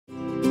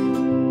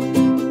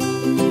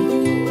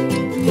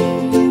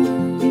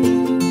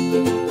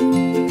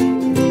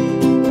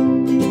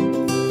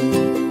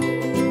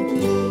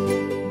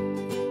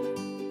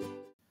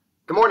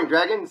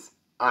Dragons.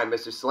 I'm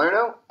Mr.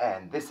 Salerno,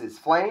 and this is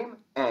Flame,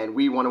 and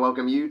we want to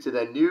welcome you to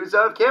the News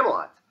of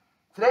Camelot.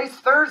 Today's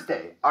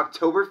Thursday,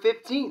 October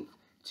 15th,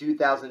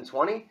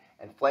 2020,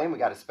 and Flame, we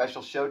got a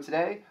special show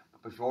today.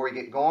 But before we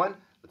get going,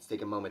 let's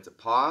take a moment to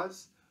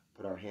pause,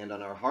 put our hand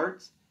on our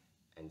heart,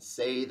 and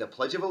say the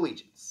Pledge of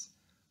Allegiance.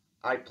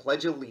 I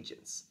pledge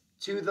allegiance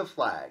to the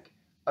flag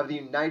of the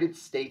United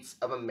States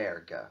of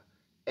America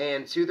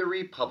and to the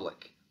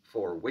republic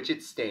for which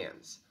it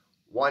stands,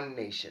 one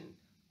nation,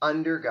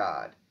 under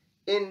God,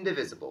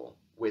 indivisible,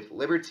 with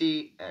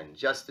liberty and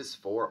justice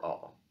for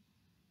all.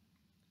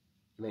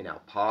 You may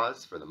now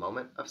pause for the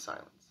moment of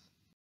silence.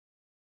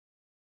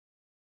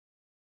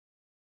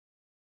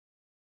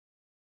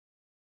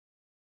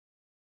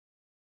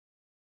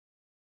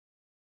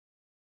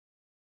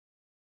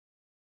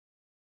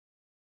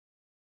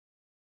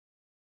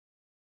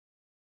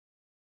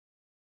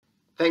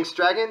 Thanks,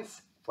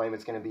 Dragons. Flame,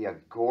 it's going to be a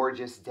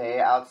gorgeous day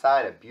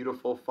outside, a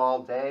beautiful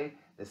fall day.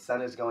 The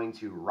sun is going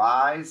to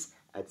rise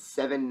at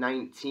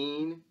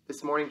 7:19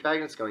 this morning,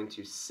 Dragon. It's going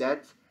to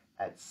set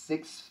at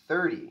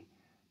 6:30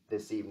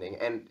 this evening.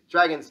 And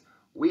Dragons,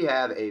 we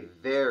have a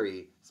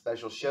very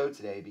special show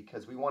today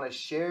because we want to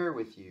share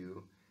with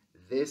you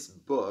this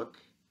book.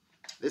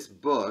 This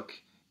book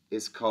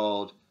is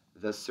called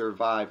The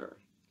Survivor.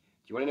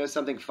 Do you want to know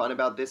something fun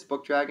about this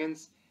book,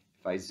 Dragons?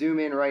 If I zoom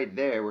in right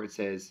there where it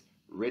says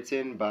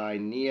written by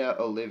Nia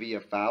Olivia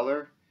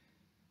Fowler,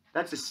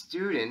 that's a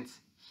student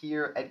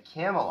here at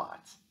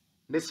Camelot.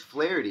 Miss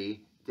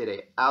Flaherty did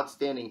an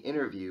outstanding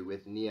interview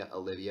with Nia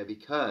Olivia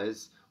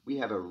because we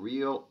have a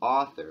real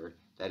author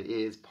that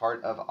is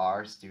part of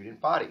our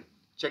student body.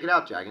 Check it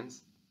out,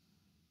 Dragons.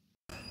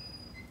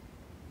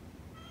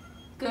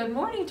 Good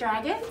morning,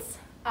 Dragons.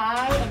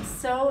 I am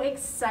so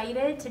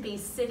excited to be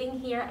sitting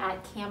here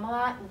at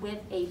Camelot with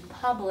a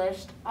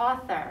published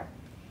author.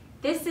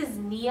 This is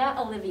Nia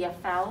Olivia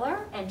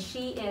Fowler, and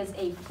she is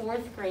a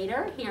 4th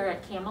grader here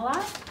at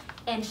Camelot,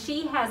 and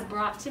she has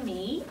brought to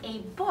me a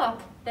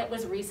book that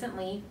was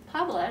recently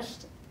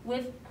published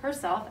with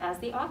herself as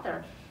the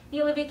author.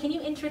 Nia Olivia, can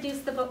you introduce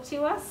the book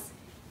to us?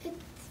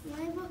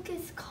 My book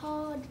is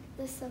called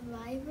The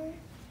Survivor.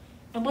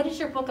 And what is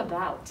your book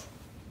about?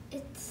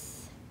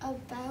 It's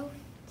about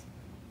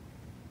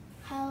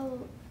how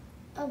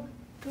a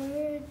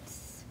bird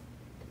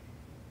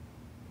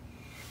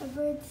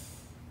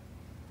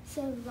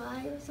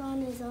survives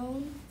on his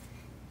own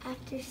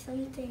after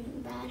something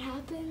bad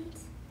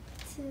happens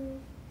to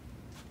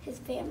his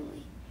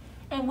family.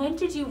 And when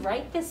did you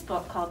write this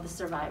book called The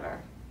Survivor?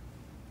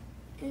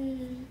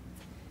 When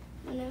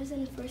I was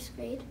in 1st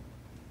grade.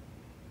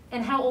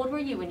 And how old were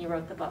you when you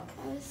wrote the book?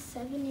 I was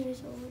 7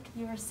 years old.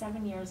 You were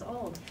 7 years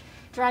old.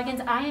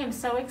 Dragons, I am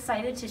so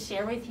excited to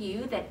share with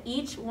you that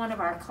each one of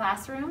our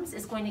classrooms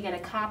is going to get a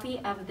copy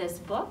of this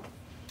book.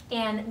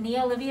 And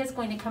Nia Olivia is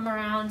going to come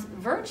around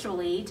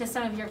virtually to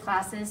some of your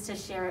classes to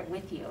share it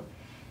with you.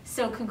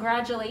 So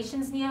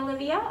congratulations, Nia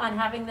Olivia, on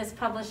having this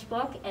published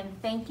book,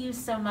 and thank you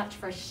so much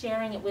for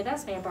sharing it with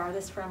us. May I borrow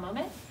this for a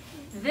moment?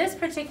 This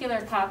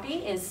particular copy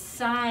is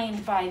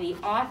signed by the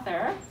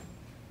author,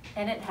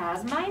 and it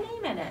has my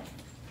name in it.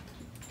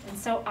 And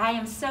so I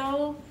am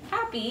so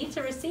happy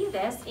to receive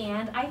this,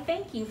 and I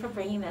thank you for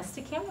bringing this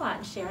to Camelot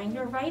and sharing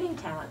your writing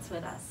talents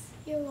with us.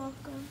 You're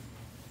welcome.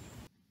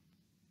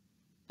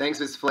 Thanks,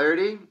 Miss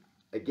Flaherty.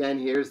 Again,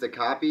 here's the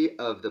copy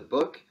of the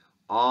book.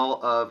 All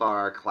of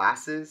our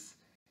classes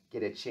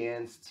get a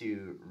chance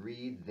to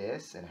read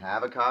this and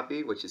have a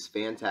copy, which is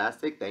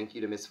fantastic. Thank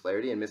you to Miss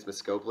Flaherty and Miss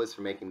Muskopoulos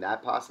for making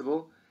that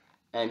possible.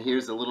 And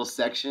here's a little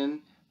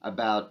section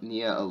about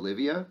Nia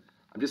Olivia.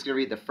 I'm just going to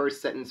read the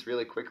first sentence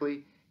really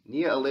quickly.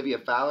 Nia Olivia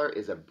Fowler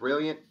is a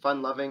brilliant,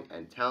 fun-loving,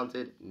 and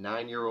talented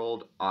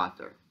 9-year-old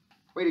author.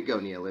 Way to go,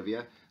 Nia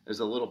Olivia. There's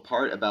a little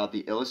part about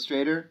the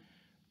illustrator.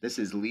 This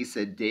is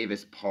Lisa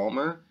Davis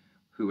Palmer,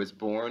 who was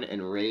born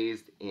and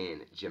raised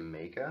in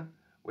Jamaica,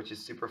 which is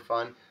super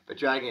fun. But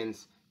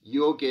Dragons,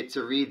 you'll get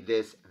to read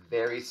this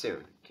very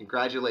soon.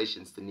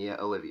 Congratulations to Nia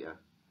Olivia.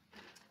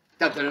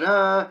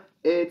 Da-da-da-da!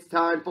 It's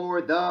time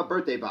for the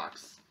birthday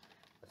box.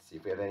 Let's see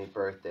if we have any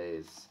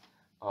birthdays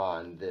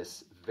on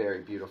this very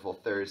beautiful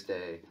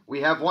Thursday.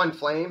 We have one,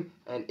 Flame,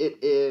 and it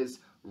is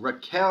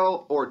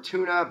Raquel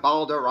Ortuna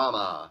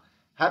Balderrama.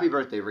 Happy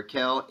birthday,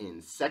 Raquel, in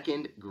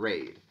 2nd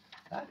grade.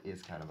 That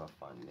is kind of a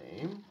fun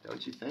name,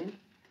 don't you think?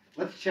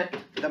 Let's check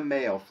the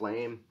mail,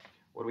 Flame.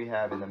 What do we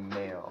have in the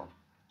mail?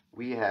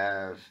 We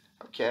have,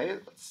 okay,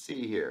 let's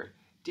see here.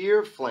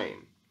 Dear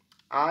Flame,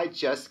 I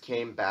just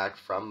came back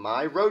from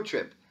my road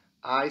trip.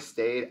 I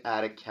stayed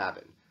at a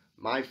cabin.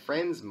 My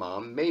friend's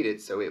mom made it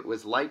so it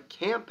was like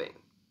camping.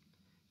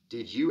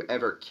 Did you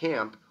ever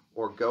camp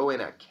or go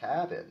in a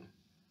cabin?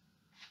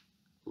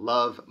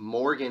 Love,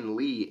 Morgan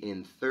Lee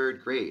in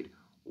 3rd grade.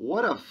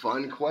 What a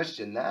fun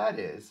question that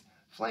is.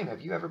 Flame,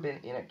 have you ever been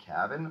in a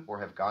cabin or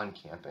have gone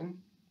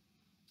camping?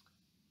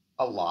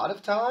 A lot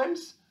of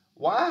times?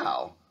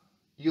 Wow.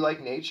 You like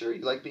nature?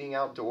 You like being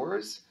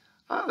outdoors?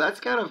 Oh,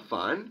 that's kind of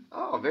fun.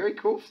 Oh, very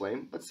cool,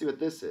 Flame. Let's see what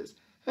this is.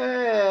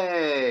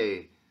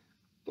 Hey,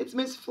 it's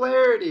Miss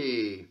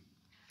Flaherty.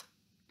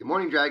 Good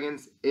morning,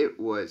 Dragons. It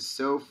was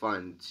so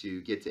fun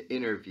to get to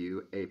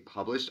interview a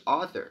published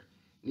author.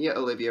 Nia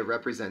Olivia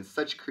represents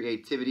such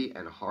creativity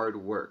and hard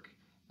work,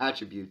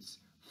 attributes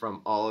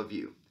from all of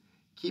you.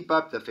 Keep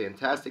up the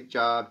fantastic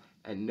job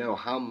and know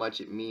how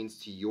much it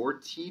means to your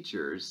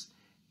teachers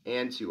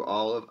and to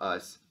all of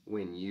us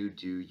when you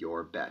do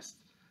your best.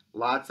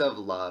 Lots of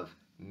love,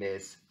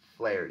 Miss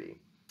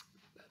Flaherty.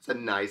 That's a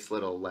nice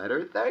little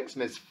letter. Thanks,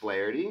 Miss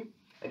Flaherty.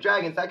 And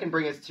Dragons, that can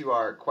bring us to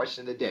our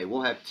question of the day.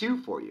 We'll have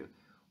two for you.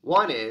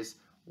 One is,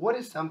 what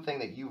is something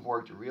that you've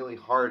worked really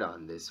hard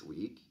on this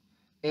week?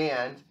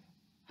 And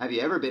have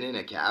you ever been in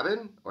a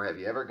cabin or have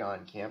you ever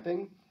gone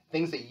camping?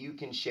 Things that you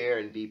can share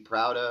and be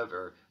proud of,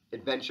 or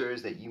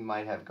adventures that you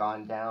might have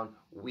gone down.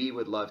 We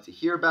would love to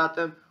hear about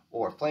them,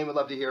 or Flame would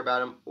love to hear about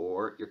them,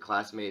 or your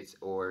classmates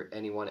or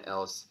anyone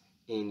else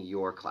in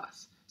your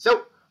class.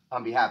 So,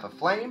 on behalf of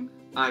Flame,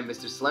 I'm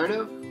Mr.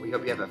 Salerno. We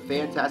hope you have a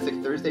fantastic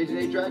Thursday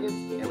today, Dragons,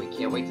 and we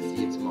can't wait to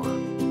see you tomorrow.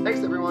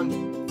 Thanks,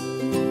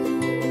 everyone.